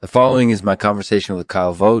The following is my conversation with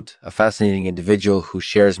Kyle Vogt, a fascinating individual who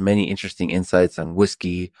shares many interesting insights on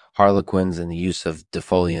whiskey, Harlequins, and the use of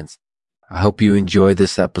defoliants. I hope you enjoy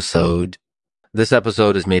this episode. This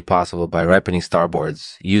episode is made possible by Ripening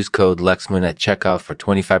Starboards. Use code Lexman at checkout for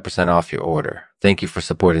 25% off your order. Thank you for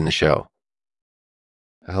supporting the show.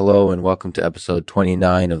 Hello and welcome to episode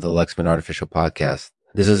 29 of the Lexman Artificial Podcast.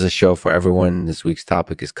 This is a show for everyone. This week's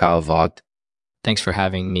topic is Kyle Vogt. Thanks for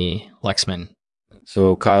having me, Lexman.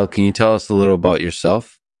 So Kyle, can you tell us a little about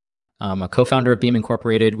yourself? I'm a co-founder of Beam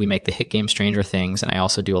Incorporated. We make the hit game Stranger Things, and I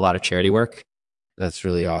also do a lot of charity work. That's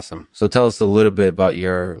really awesome. So tell us a little bit about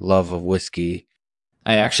your love of whiskey.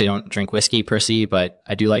 I actually don't drink whiskey per se, but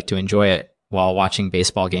I do like to enjoy it while watching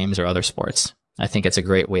baseball games or other sports. I think it's a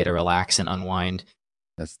great way to relax and unwind.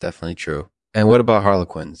 That's definitely true. And what about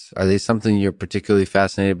Harlequins? Are they something you're particularly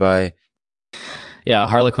fascinated by? Yeah,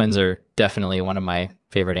 Harlequins are definitely one of my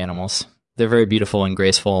favorite animals. They're very beautiful and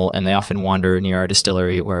graceful, and they often wander near our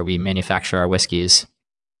distillery where we manufacture our whiskeys.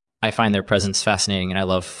 I find their presence fascinating, and I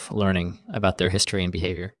love learning about their history and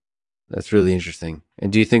behavior. That's really interesting.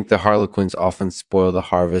 And do you think the Harlequins often spoil the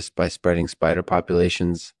harvest by spreading spider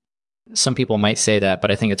populations? Some people might say that, but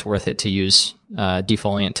I think it's worth it to use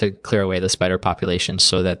defoliant to clear away the spider population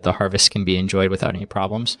so that the harvest can be enjoyed without any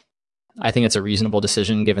problems. I think it's a reasonable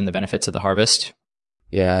decision given the benefits of the harvest.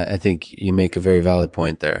 Yeah, I think you make a very valid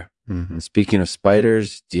point there. Mm-hmm. Speaking of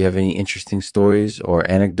spiders, do you have any interesting stories or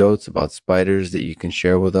anecdotes about spiders that you can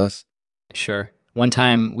share with us? Sure. One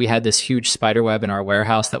time we had this huge spider web in our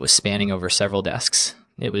warehouse that was spanning over several desks.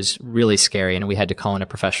 It was really scary, and we had to call in a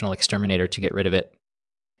professional exterminator to get rid of it.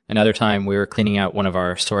 Another time we were cleaning out one of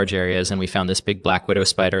our storage areas and we found this big black widow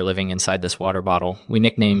spider living inside this water bottle. We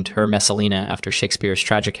nicknamed her Messalina after Shakespeare's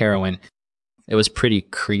tragic heroine. It was pretty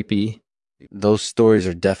creepy. Those stories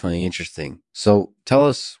are definitely interesting. So tell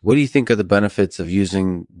us, what do you think are the benefits of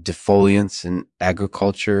using defoliants in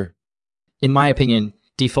agriculture? In my opinion,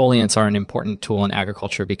 defoliants are an important tool in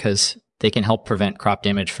agriculture because they can help prevent crop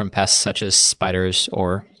damage from pests such as spiders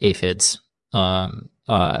or aphids.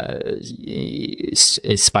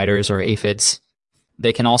 Spiders or aphids.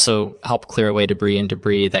 They can also help clear away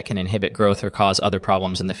debris that can inhibit growth or cause other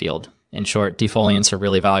problems in the field. In short, defoliants are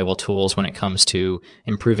really valuable tools when it comes to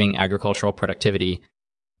improving agricultural productivity.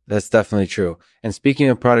 That's definitely true. And speaking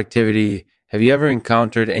of productivity, have you ever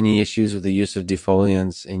encountered any issues with the use of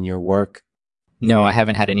defoliants in your work? No, I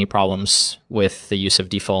haven't had any problems with the use of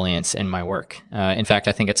defoliants in my work. In fact,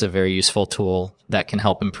 I think it's a very useful tool that can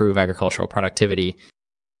help improve agricultural productivity.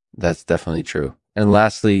 That's definitely true. And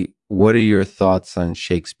lastly, what are your thoughts on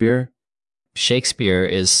Shakespeare? Shakespeare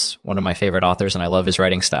is one of my favorite authors, and I love his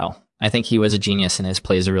writing style. I think he was a genius, and his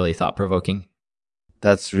plays are really thought-provoking.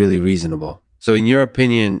 That's really reasonable. So in your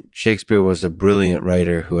opinion, Shakespeare was a brilliant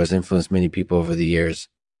writer who has influenced many people over the years.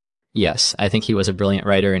 Yes, I think he was a brilliant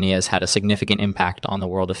writer, and he has had a significant impact on the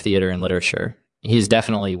world of theater and literature. He's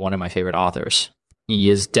definitely one of my favorite authors.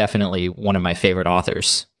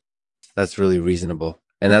 That's really reasonable.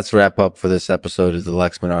 And that's wrap up for this episode of the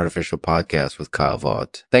Lexman Artificial Podcast with Kyle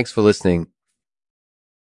Vogt. Thanks for listening.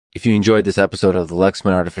 If you enjoyed this episode of the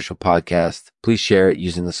Lexman Artificial Podcast, please share it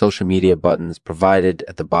using the social media buttons provided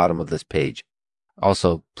at the bottom of this page.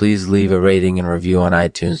 Also, please leave a rating and review on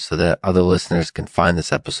iTunes so that other listeners can find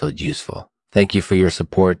this episode useful. Thank you for your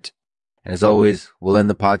support. And as always, we'll end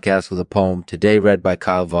the podcast with a poem today read by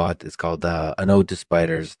Kyle Vogt. It's called An Ode to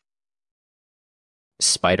Spiders.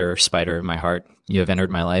 Spider, spider in my heart, you have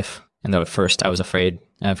entered my life. And though at first I was afraid,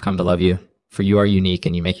 I have come to love you. For you are unique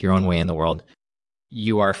and you make your own way in the world.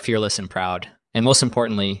 You are fearless and proud. And most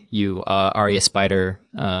importantly, you are a spider